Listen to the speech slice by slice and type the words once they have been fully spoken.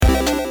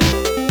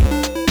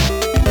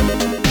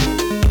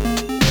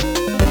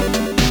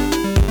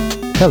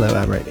Hello,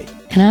 I'm Raimi.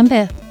 And I'm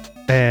Beth.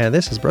 And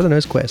this is Brother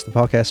Knows Quest, the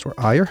podcast where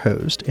I, your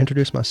host,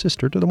 introduce my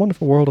sister to the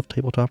wonderful world of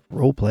tabletop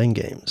role-playing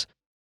games.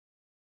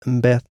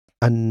 Beth,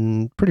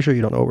 I'm pretty sure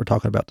you don't know what we're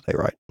talking about today,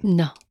 right?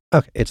 No.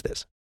 Okay, it's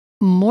this.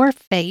 More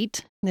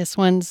Fate. This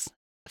one's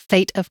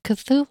Fate of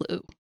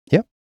Cthulhu.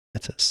 Yep,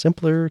 it's a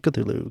simpler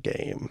Cthulhu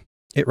game.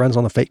 It runs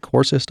on the Fate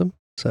core system,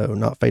 so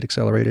not Fate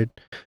accelerated,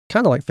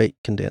 kind of like Fate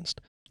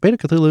condensed. Fate of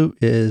Cthulhu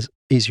is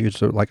easier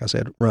to, like I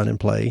said, run and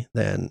play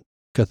than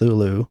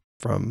Cthulhu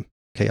from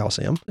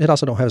Chaosium. It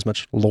also don't have as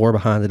much lore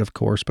behind it, of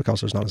course, because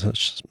there's not as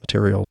much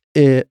material.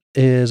 It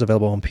is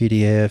available on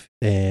PDF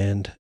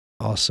and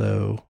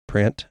also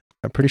print.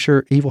 I'm pretty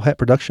sure Evil Hat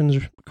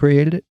Productions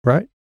created it,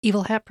 right?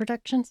 Evil Hat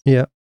Productions?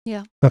 Yeah.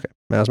 Yeah. Okay,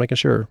 I was making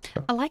sure.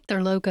 I like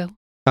their logo.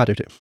 I do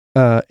too.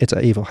 It's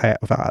an evil hat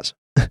with eyes.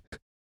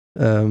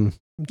 Yeah,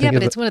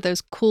 but it's one of those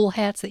cool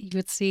hats that you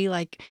would see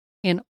like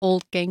in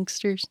old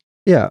gangsters.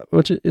 Yeah,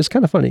 which is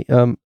kind of funny.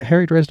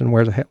 Harry Dresden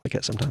wears a hat like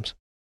that sometimes.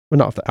 Well,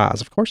 not with the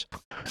eyes, of course.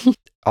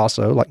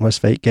 Also, like most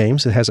Fate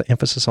games, it has an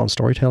emphasis on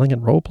storytelling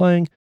and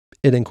role-playing.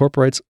 It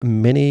incorporates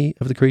many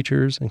of the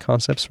creatures and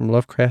concepts from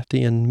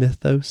Lovecraftian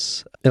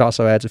mythos. It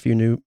also adds a few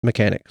new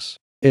mechanics.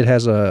 It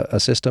has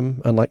a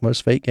system, unlike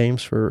most Fate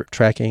games, for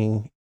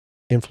tracking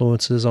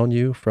influences on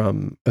you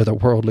from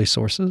otherworldly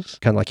sources.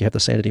 Kind of like you have the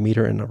sanity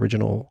meter in the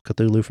original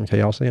Cthulhu from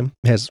Chaosium.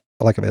 It has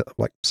like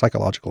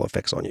psychological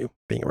effects on you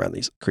being around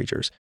these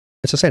creatures.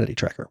 It's a sanity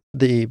tracker.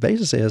 The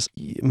basis is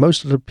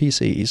most of the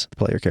PCs, the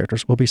player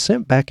characters, will be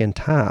sent back in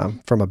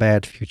time from a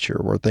bad future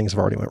where things have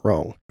already went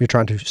wrong. You're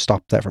trying to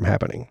stop that from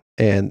happening.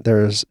 And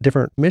there's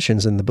different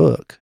missions in the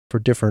book for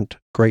different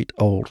great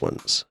old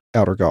ones,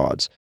 outer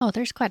gods. Oh,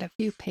 there's quite a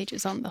few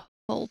pages on the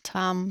whole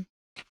time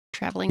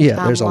traveling.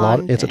 Yeah, there's a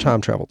lot. It's a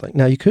time travel thing.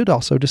 Now, you could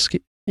also just,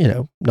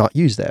 not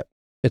use that.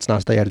 It's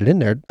nice they added it in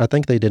there. I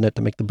think they did it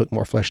to make the book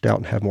more fleshed out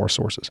and have more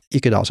sources. You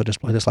could also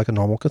just play this like a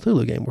normal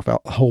Cthulhu game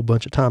without a whole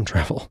bunch of time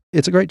travel.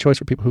 It's a great choice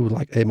for people who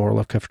like a more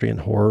Lovecraftian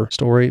horror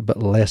story,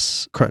 but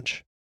less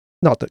crunch.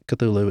 Not that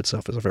Cthulhu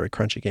itself is a very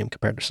crunchy game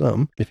compared to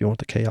some, if you want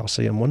the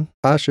Chaosium one.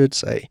 I should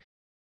say,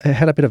 it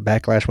had a bit of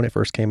backlash when it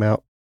first came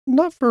out.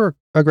 Not for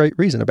a great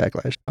reason of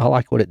backlash. I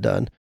like what it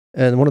done.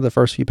 And one of the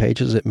first few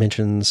pages, it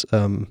mentions,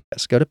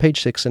 let's go to page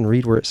 6 and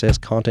read where it says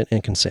content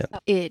and consent.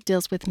 It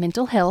deals with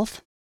mental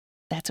health.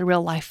 That's a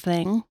real life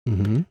thing.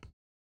 Mm-hmm.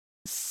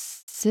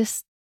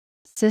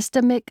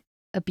 Systemic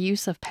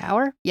abuse of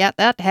power. Yeah,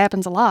 that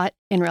happens a lot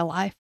in real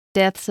life.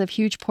 Deaths of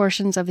huge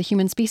portions of the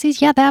human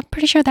species. Yeah, I'm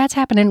pretty sure that's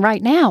happening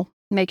right now.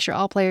 Make sure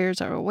all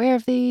players are aware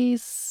of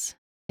these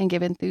and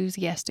give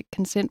enthusiastic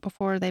consent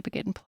before they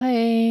begin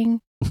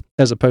playing.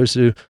 As opposed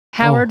to...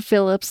 Howard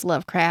Phillips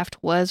Lovecraft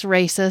was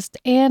racist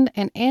and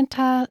an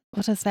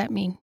what does that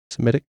mean?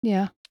 Semitic?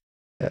 Yeah.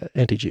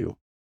 Anti-Jew.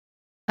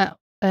 Oh,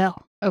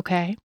 well,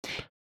 okay.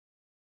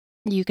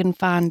 You can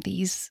find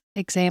these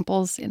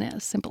examples in a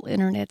simple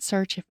internet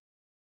search.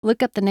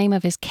 Look up the name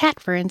of his cat,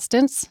 for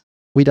instance.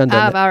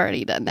 I've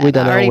already done that. We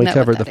done that when we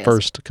covered the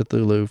first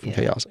Cthulhu from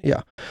Chaos.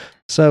 Yeah.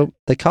 So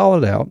they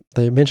call it out.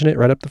 They mention it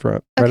right up the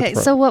front. Okay,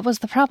 so what was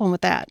the problem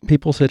with that?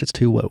 People said it's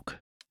too woke.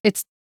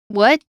 It's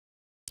what?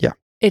 Yeah.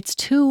 It's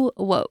too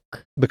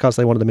woke. Because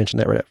they wanted to mention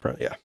that right up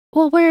front, yeah.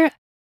 Well,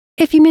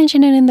 if you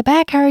mention it in the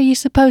back, how are you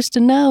supposed to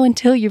know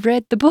until you've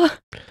read the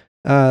book?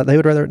 They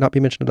would rather it not be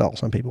mentioned at all,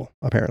 some people,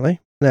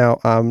 apparently.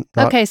 Now, I'm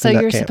not okay, so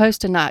you're camp.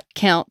 Supposed to not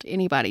count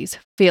anybody's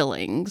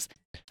feelings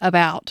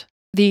about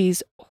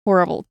these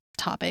horrible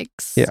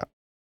topics. Yeah.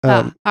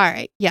 All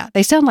right. Yeah,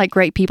 they sound like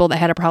great people that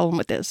had a problem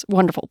with this.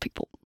 Wonderful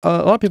people. A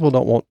lot of people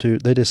don't want to.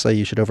 They just say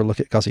you should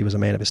overlook it because he was a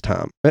man of his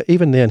time. But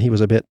even then, he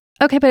was a bit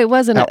okay, but it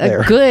wasn't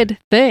a good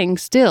thing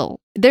still.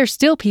 There's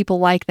still people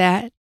like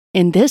that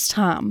in this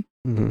time,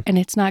 and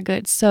it's not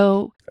good.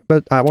 So...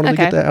 But I wanted to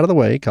get that out of the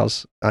way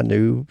because I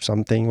knew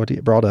something would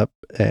get brought up,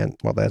 and,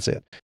 well, that's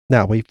it.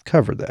 Now, we've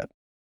covered that.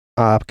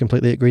 I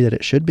completely agree that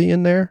it should be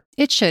in there.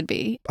 It should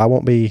be. I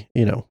won't be,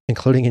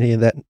 including any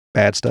of that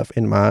bad stuff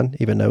in mine,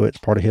 even though it's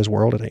part of his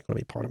world. It ain't going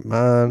to be part of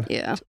mine.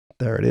 Yeah.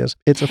 There it is.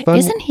 It's a fun...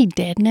 Isn't he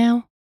dead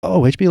now?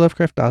 Oh, H.P.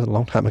 Lovecraft died a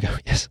long time ago,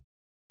 yes.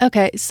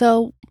 Okay,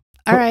 so,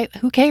 all right,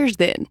 who cares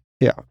then?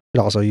 Yeah. It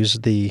also uses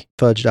the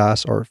fudge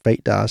dice or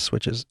fate dice,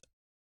 which is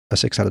a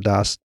 6-sided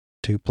dice,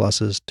 2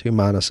 pluses, 2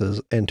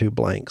 minuses, and 2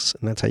 blanks.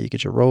 And that's how you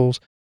get your rolls.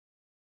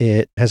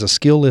 It has a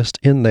skill list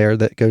in there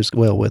that goes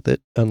well with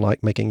it,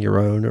 unlike making your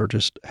own or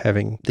just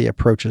having the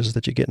approaches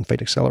that you get in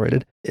Fate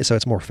Accelerated. So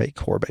it's more Fate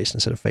core based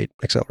instead of Fate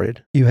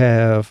Accelerated. You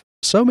have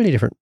so many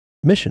different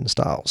mission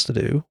styles to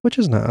do, which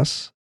is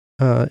nice.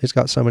 It's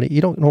got so many.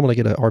 You don't normally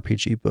get an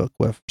RPG book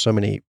with so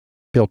many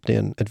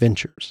built-in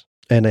adventures.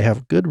 And they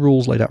have good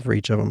rules laid out for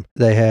each of them.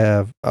 They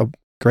have a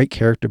great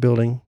character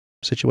building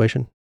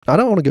situation. I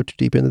don't want to go too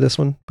deep into this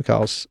one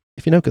because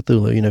if you know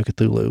Cthulhu, you know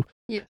Cthulhu.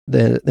 Yeah.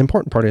 The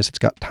important part is it's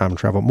got time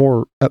travel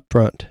more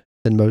upfront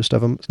than most of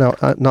them. Now,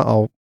 not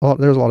all.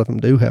 There's a lot of them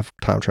do have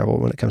time travel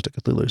when it comes to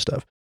Cthulhu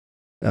stuff.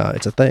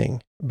 It's a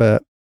thing,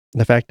 but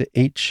the fact that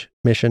each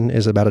mission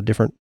is about a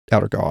different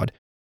outer god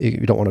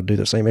You don't want to do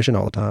the same mission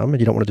all the time, and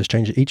you don't want to just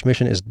change it. Each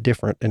mission is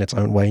different in its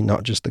own way,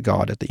 not just the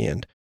god at the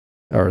end,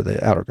 or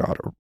the outer god,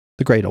 or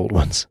the great old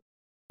ones.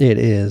 It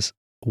is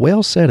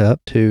well set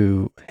up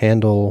to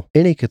handle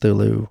any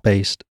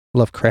Cthulhu-based,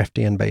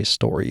 Lovecraftian-based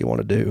story you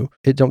want to do.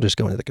 It don't just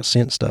go into the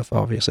consent stuff,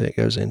 obviously. It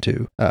goes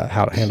into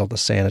how to handle the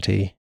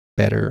sanity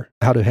better,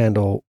 how to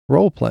handle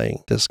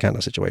role-playing this kind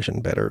of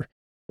situation better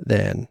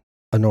than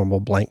a normal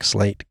blank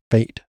slate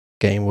Fate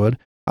game would.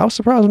 I was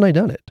surprised when they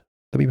done it,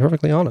 to be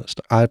perfectly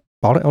honest. I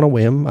bought it on a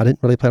whim. I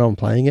didn't really plan on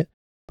playing it.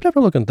 But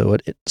after looking through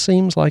it, it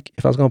seems like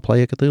if I was going to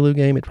play a Cthulhu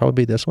game, it'd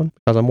probably be this one,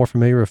 because I'm more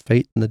familiar with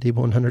Fate than the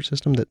D100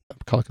 system that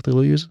Call of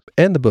Cthulhu uses.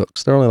 And the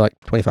books. They're only like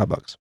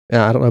 $25.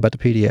 Now, I don't know about the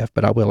PDF,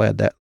 but I will add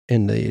that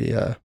in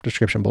the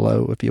description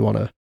below if you want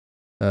to.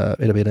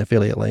 It'll be an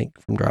affiliate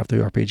link from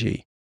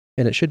DriveThruRPG.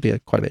 And it should be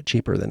quite a bit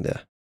cheaper than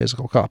the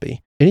physical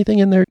copy. Anything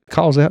in there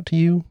calls out to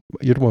you?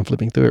 You're the one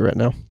flipping through it right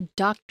now.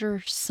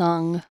 Dr.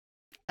 Sung.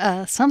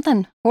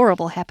 Something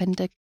horrible happened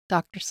to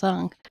Dr.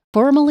 Sung.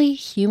 Formerly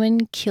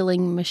human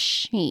killing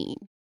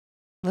machine.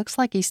 Looks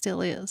like he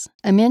still is.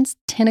 Immense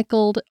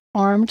tentacled,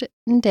 armed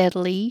and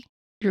deadly,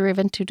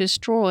 driven to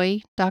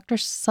destroy. Dr.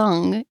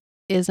 Sung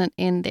isn't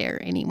in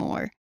there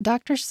anymore.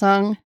 Dr.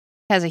 Sung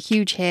has a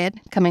huge head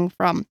coming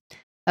from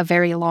a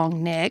very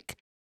long neck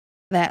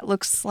that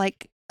looks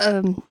like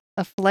a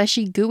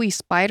fleshy, gooey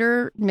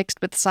spider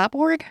mixed with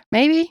cyborg,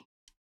 maybe,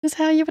 is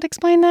how you would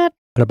explain that.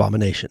 An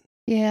abomination.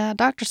 Yeah,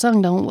 Dr.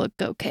 Sung don't look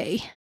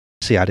okay.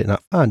 See, I did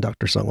not find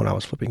Dr. Sung when I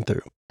was flipping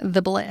through.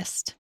 The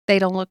blessed. They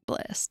don't look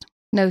blessed.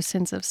 No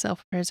sense of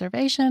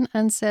self-preservation,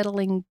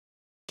 unsettling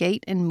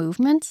gait and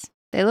movements.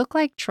 They look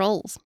like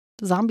trolls,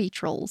 zombie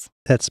trolls.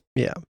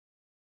 Yeah.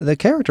 The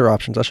character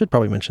options, I should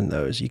probably mention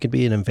those. You could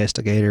be an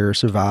investigator,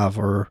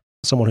 survivor,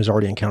 someone who's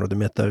already encountered the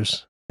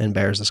mythos and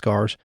bears the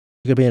scars.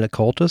 You could be an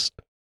occultist,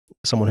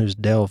 someone who's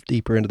delved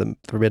deeper into the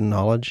forbidden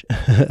knowledge.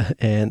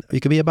 And you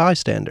could be a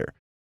bystander.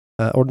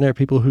 Ordinary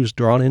people who's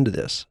drawn into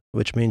this,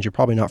 which means you're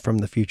probably not from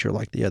the future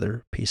like the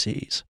other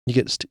PCs. You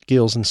get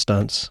skills and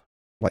stunts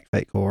like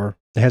Fate Core.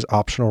 It has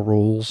optional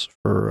rules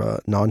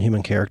for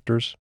non-human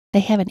characters.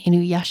 They have an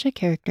Inuyasha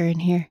character in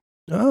here.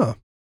 Oh.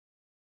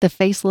 The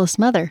Faceless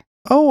Mother.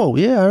 Oh,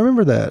 yeah, I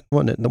remember that.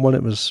 Wasn't it? The one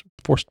that was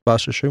forced by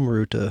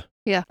Shishumaru to...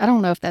 Yeah, I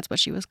don't know if that's what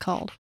she was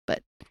called,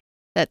 but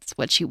that's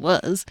what she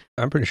was.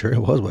 I'm pretty sure it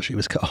was what she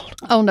was called.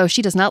 Oh, no,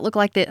 she does not look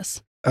like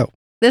this. Oh.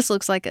 This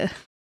looks like a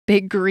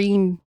big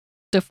green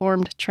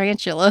deformed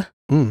tarantula.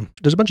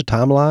 There's a bunch of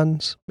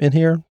timelines in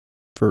here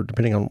for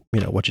depending on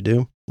what you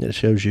do. It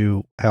shows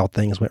you how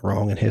things went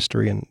wrong in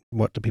history and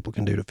what the people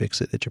can do to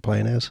fix it that you're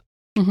playing as.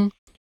 Mm-hmm.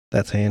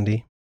 That's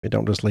handy. It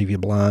don't just leave you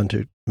blind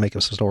to make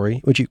a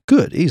story, which you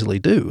could easily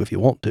do if you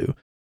want to.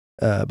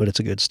 But it's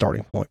a good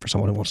starting point for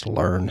someone who wants to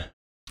learn.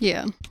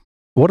 Yeah.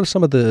 What are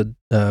some of the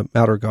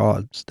outer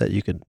gods that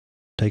you could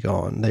take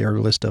on? They are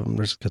a list of them.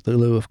 There's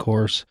Cthulhu, of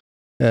course.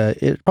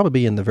 It'd probably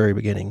be in the very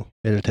beginning.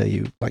 It'll tell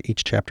you like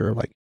each chapter,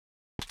 like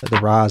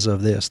the rise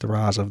of this, the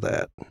rise of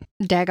that.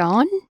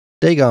 Dagon?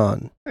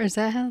 Dagon. Or is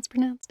that how it's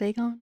pronounced?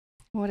 Dagon?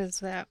 What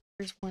is that?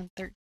 There's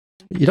 113.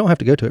 You don't have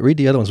to go to it. Read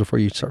the other ones before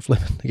you start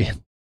flipping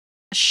again.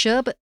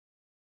 Shub.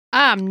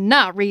 I'm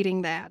not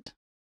reading that.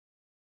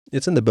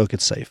 It's in the book.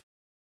 It's safe.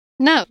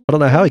 No. I don't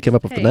know how he came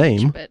up with the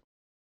name. But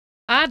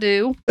I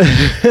do.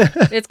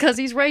 It's because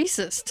he's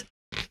racist.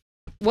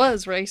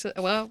 Was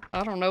racist. Well,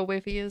 I don't know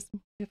if he is,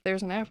 if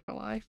there's an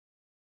afterlife.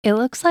 It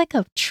looks like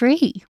a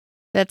tree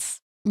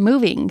that's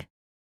moving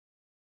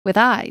with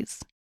eyes.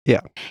 Yeah.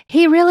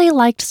 He really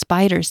liked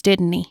spiders,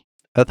 didn't he?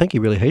 I think he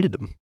really hated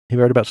them. He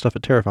wrote about stuff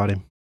that terrified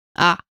him.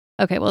 Ah,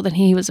 okay. Well, then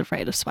he was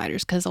afraid of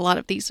spiders because a lot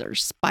of these are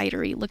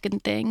spidery looking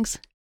things.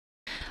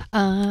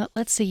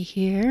 Let's see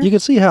here. You can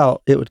see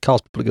how it would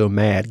cause people to go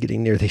mad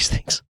getting near these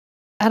things.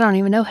 I don't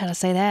even know how to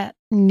say that.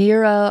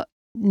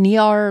 Nyarlathotep?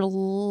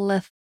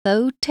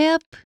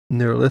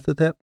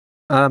 Nyarlathotep?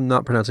 I'm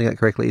not pronouncing that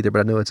correctly either, but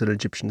I know it's an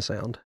Egyptian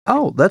sound.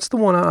 Oh, that's the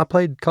one I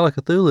played Call of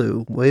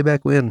Cthulhu way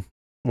back when,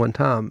 one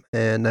time,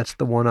 and that's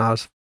the one I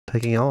was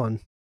taking on.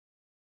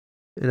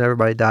 And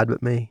everybody died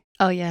but me.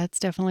 Oh, yeah, it's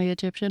definitely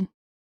Egyptian.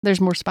 There's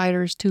more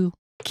spiders, too.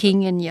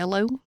 King in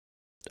yellow.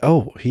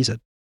 Oh, he's a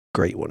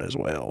great one as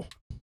well.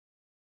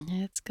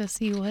 Let's go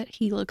see what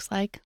he looks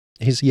like.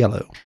 He's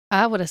yellow.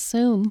 I would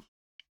assume.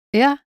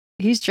 Yeah,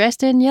 he's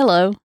dressed in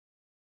yellow.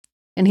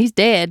 And he's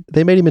dead.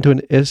 They made him into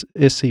an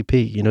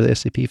SCP. You know the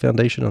SCP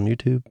Foundation on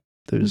YouTube?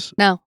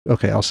 No.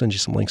 Okay, I'll send you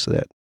some links to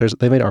that.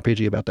 They made an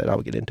RPG about that.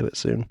 I'll get into it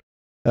soon.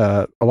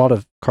 A lot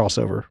of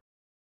crossover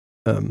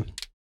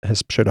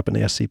has showed up in the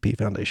SCP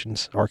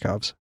Foundation's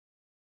archives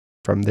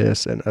from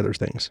this and other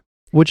things.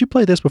 Would you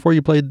play this before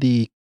you played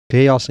the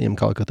Chaosium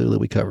Call of Cthulhu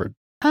we covered?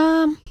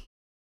 I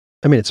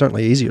mean, it's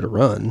certainly easier to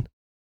run.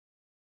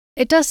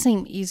 It does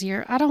seem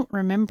easier. I don't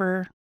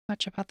remember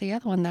much about the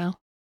other one, though.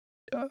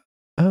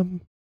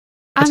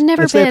 I've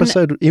never been... The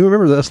episode, you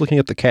remember us looking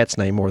up the cat's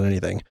name more than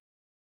anything.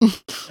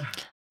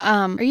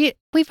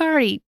 We've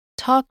already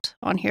talked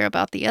on here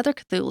about the other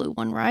Cthulhu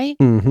one, right?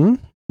 Mm-hmm.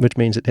 Which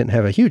means it didn't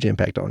have a huge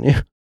impact on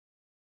you.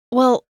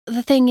 Well,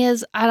 the thing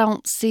is, I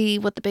don't see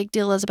what the big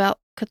deal is about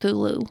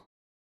Cthulhu.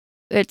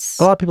 It's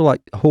A lot of people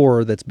like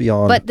horror that's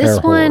beyond but this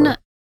our one, horror.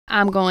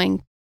 I'm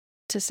going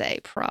to say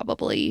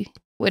probably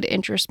would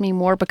interest me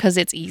more because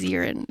it's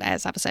easier. And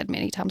as I've said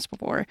many times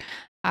before,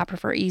 I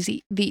prefer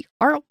easy. The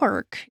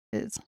artwork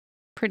is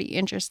pretty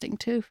interesting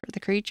too for the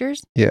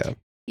creatures, Yeah.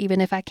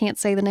 even if I can't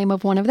say the name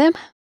of one of them.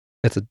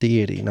 It's a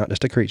deity, not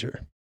just a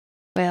creature.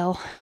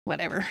 Well,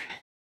 whatever.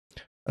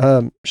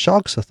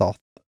 Shogg-Sothoth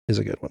is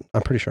a good one.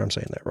 I'm pretty sure I'm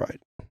saying that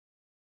right.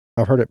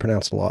 I've heard it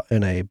pronounced a lot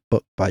in a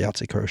book by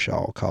Yahtzee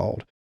Kershaw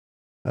called,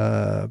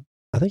 I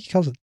think he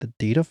calls it the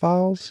Data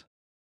Files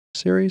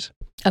series.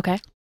 Okay.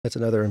 It's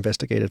another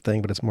investigative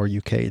thing, but it's more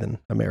UK than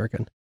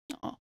American.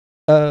 Oh.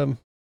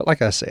 But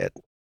like I said,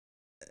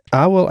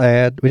 I will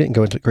add, we didn't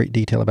go into great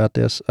detail about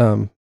this.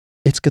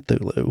 It's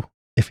Cthulhu.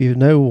 If you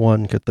know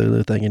one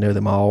Cthulhu thing, you know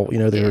them all. You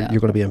know you're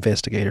going to be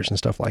investigators and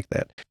stuff like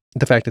that.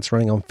 The fact it's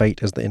running on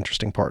Fate is the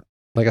interesting part.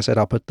 Like I said,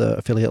 I'll put the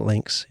affiliate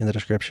links in the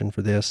description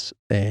for this,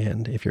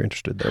 and if you're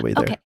interested, they'll be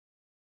there. Okay.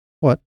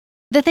 What?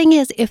 The thing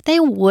is, if they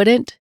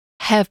wouldn't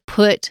have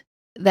put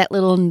that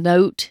little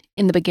note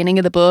in the beginning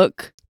of the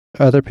book,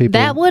 Other people.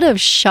 that would have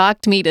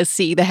shocked me to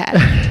see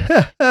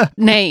that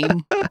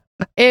name.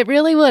 It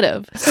really would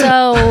have.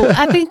 So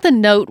I think the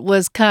note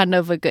was kind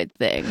of a good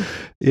thing.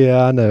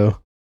 Yeah, I know.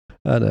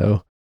 Or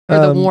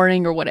the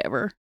warning or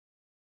whatever.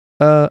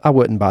 I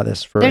wouldn't buy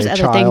this for There's a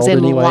other child things in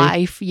anyway.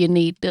 life you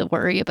need to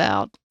worry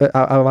about.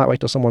 I might wait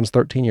till someone's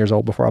 13 years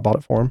old before I bought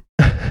it for him.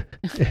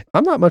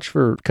 I'm not much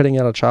for cutting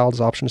out a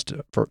child's options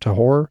to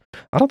horror.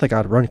 I don't think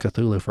I'd run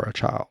Cthulhu for a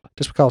child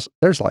just because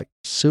there's like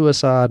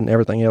suicide and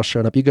everything else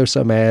showing up. You go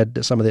so mad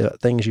that some of the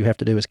things you have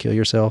to do is kill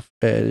yourself.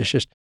 It's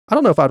just, I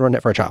don't know if I'd run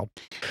that for a child.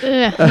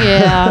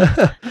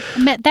 Yeah.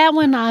 That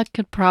one I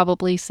could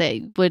probably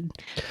say would.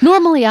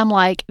 Normally I'm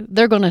like,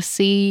 they're going to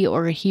see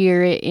or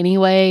hear it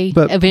anyway.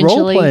 But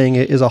eventually. role-playing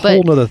it is a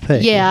whole nother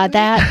thing. Yeah,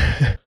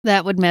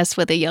 that would mess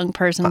with a young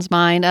person's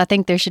mind. I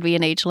think there should be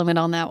an age limit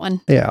on that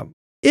one. Yeah.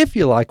 If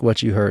you like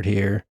what you heard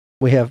here,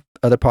 we have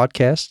other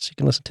podcasts you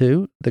can listen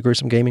to. The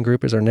Gruesome Gaming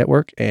Group is our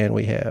network, and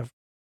we have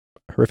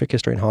Horrific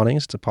History and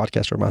Hauntings. It's a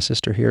podcast where my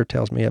sister here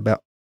tells me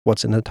about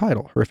what's in the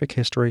title. Horrific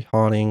History,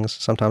 Hauntings.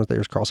 Sometimes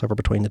there's crossover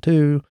between the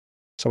two,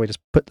 so we just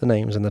put the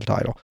names in the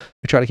title.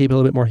 We try to keep it a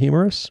little bit more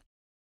humorous.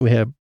 We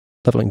have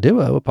Leveling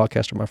Duo, a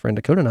podcast where my friend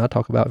Dakota and I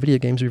talk about video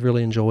games we've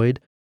really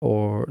enjoyed,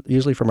 or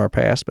usually from our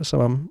past, but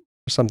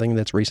something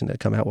that's recent that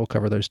come out, we'll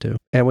cover those too.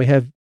 And we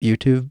have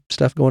YouTube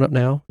stuff going up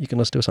now. You can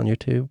listen to us on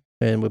YouTube,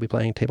 and we'll be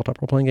playing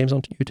tabletop role-playing games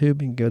on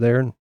YouTube. You can go there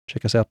and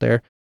check us out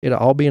there. It'll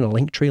all be in a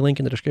Linktree link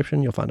in the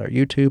description. You'll find our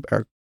YouTube,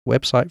 our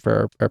website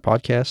for our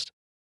podcast.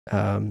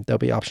 There'll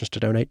be options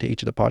to donate to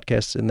each of the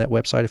podcasts in that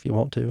website if you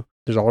want to.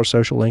 There's all our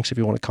social links if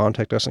you want to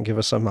contact us and give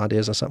us some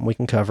ideas on something we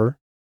can cover.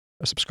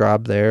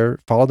 Subscribe there.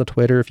 Follow the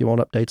Twitter if you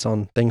want updates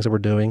on things that we're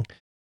doing.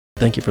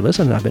 Thank you for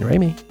listening. I've been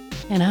Rami.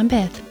 And I'm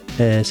Beth.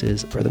 This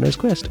is Brother Knows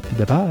Quest.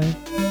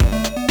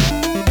 Bye-bye.